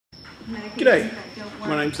G'day,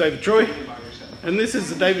 my name's David Troy, and this is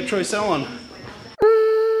the David Troy Salon.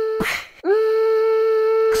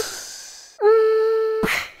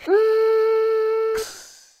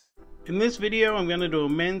 In this video I'm going to do a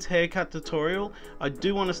men's haircut tutorial. I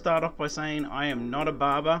do want to start off by saying I am not a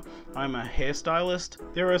barber, I'm a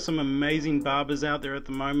hairstylist. There are some amazing barbers out there at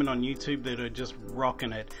the moment on YouTube that are just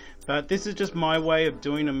rocking it, but this is just my way of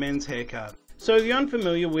doing a men's haircut. So if you're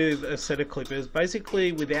unfamiliar with a set of clippers,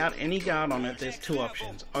 basically without any guard on it, there's two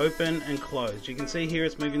options, open and closed. You can see here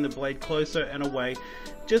it's moving the blade closer and away.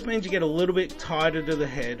 Just means you get a little bit tighter to the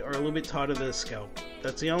head or a little bit tighter to the scalp.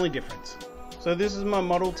 That's the only difference. So this is my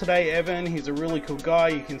model today, Evan. He's a really cool guy.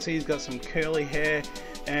 You can see he's got some curly hair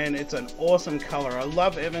and it's an awesome color. I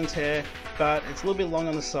love Evan's hair, but it's a little bit long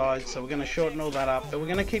on the side, so we're going to shorten all that up, but we're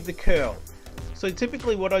going to keep the curl. So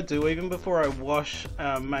typically what I do, even before I wash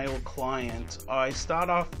a male client, I start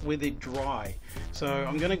off with it dry. So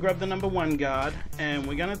I'm going to grab the number 1 guard and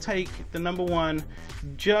we're going to take the number 1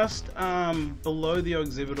 just below the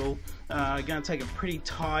occipital. Going to take it pretty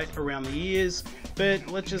tight around the ears, but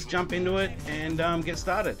let's just jump into it and get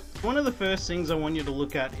started. One of the first things I want you to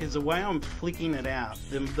look at is the way I'm flicking it out,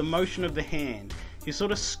 the motion of the hand. You're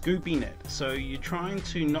sort of scooping it, so you're trying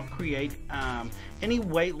to not create any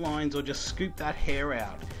weight lines or just scoop that hair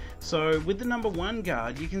out. So with the number 1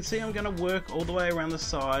 guard, you can see I'm going to work all the way around the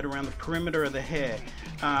side, around the perimeter of the hair.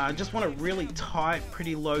 I just want it really tight,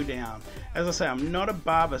 pretty low down. As I say, I'm not a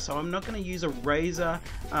barber, so I'm not going to use a razor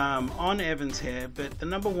on Evan's hair, but the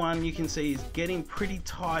number 1 you can see is getting pretty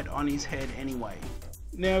tight on his head anyway.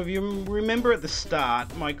 Now if you remember at the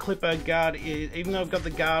start, my clipper guard is, even though I've got the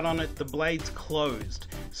guard on it, the blade's closed.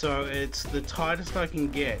 So it's the tightest I can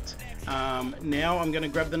get. Now I'm going to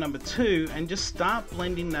grab the number 2 and just start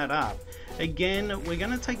blending that up. Again, we're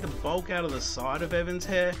going to take the bulk out of the side of Evan's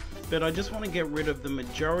hair, but I just want to get rid of the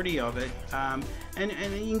majority of it. And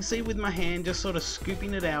you can see with my hand just sort of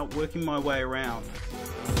scooping it out, working my way around.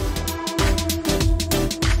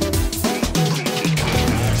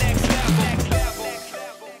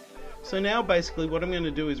 So now basically what I'm going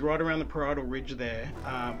to do is right around the parietal ridge there.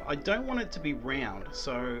 I don't want it to be round,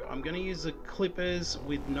 so I'm going to use the clippers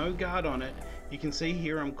with no guard on it. You can see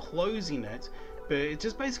here I'm closing it, but it's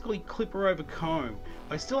just basically clipper over comb.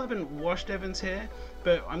 I still haven't washed Evan's hair,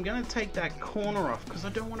 but I'm going to take that corner off because I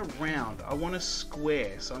don't want it round. I want a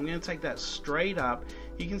square, so I'm going to take that straight up.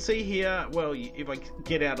 You can see here, well, if I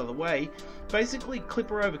get out of the way, basically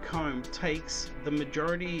clipper over comb takes the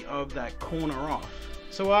majority of that corner off.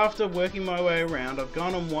 So after working my way around, I've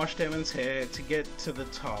gone and washed Evan's hair to get to the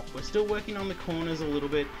top. We're still working on the corners a little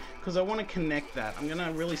bit because I want to connect that. I'm going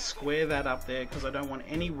to really square that up there because I don't want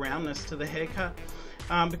any roundness to the haircut.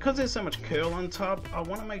 Because there's so much curl on top, I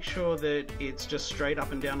want to make sure that it's just straight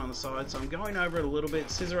up and down on the side. So I'm going over it a little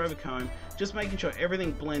bit, scissor over comb, just making sure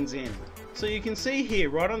everything blends in. So you can see here,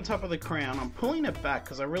 right on top of the crown, I'm pulling it back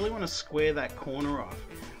because I really want to square that corner off.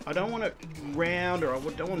 I don't want it round, or I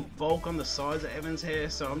don't want bulk on the sides of Evan's hair,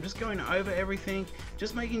 so I'm just going over everything,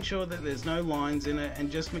 just making sure that there's no lines in it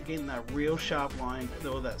and just making that real sharp line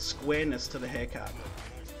or that squareness to the haircut.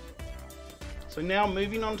 So now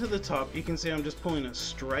moving on to the top, you can see I'm just pulling it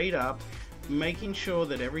straight up, making sure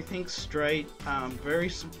that everything's straight,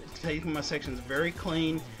 taking my sections very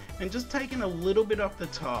clean, and just taking a little bit off the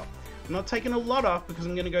top. I'm not taking a lot off because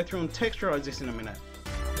I'm going to go through and texturize this in a minute.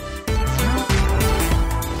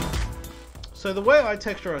 So the way I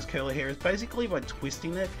texturize curly hair is basically by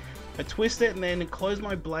twisting it. I twist it and then close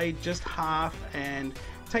my blade just half and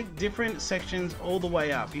take different sections all the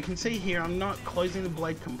way up. You can see here I'm not closing the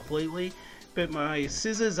blade completely, but my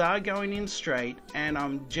scissors are going in straight and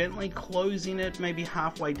I'm gently closing it maybe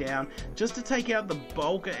halfway down just to take out the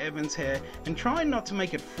bulk of Evan's hair and try not to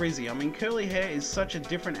make it frizzy. I mean, curly hair is such a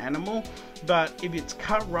different animal, but if it's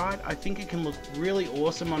cut right, I think it can look really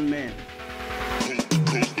awesome on men.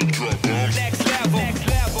 Next level. Next level. Next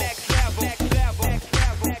level. Next level. Next level.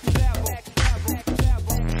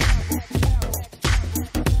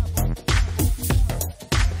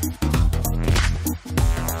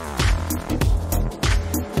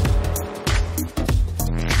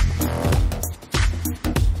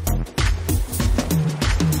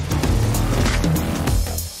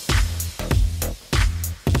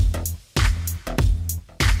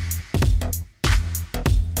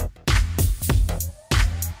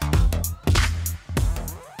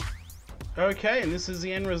 Okay, and this is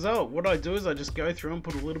the end result. What I do is I just go through and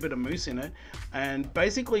put a little bit of mousse in it and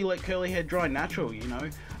basically let curly hair dry natural, you know.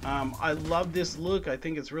 I love this look. I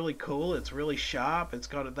think it's really cool. It's really sharp. It's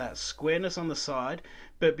got that squareness on the side,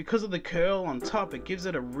 but because of the curl on top, it gives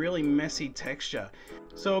it a really messy texture.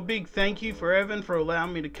 So a big thank you for Evan for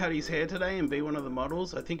allowing me to cut his hair today and be one of the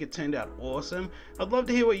models. I think it turned out awesome. I'd love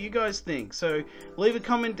to hear what you guys think, so leave a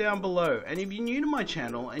comment down below. And if you're new to my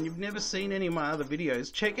channel and you've never seen any of my other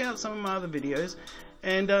videos, check out some of my other videos.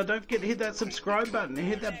 And don't forget to hit that subscribe button and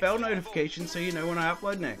hit that bell notification so you know when I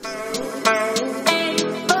upload next.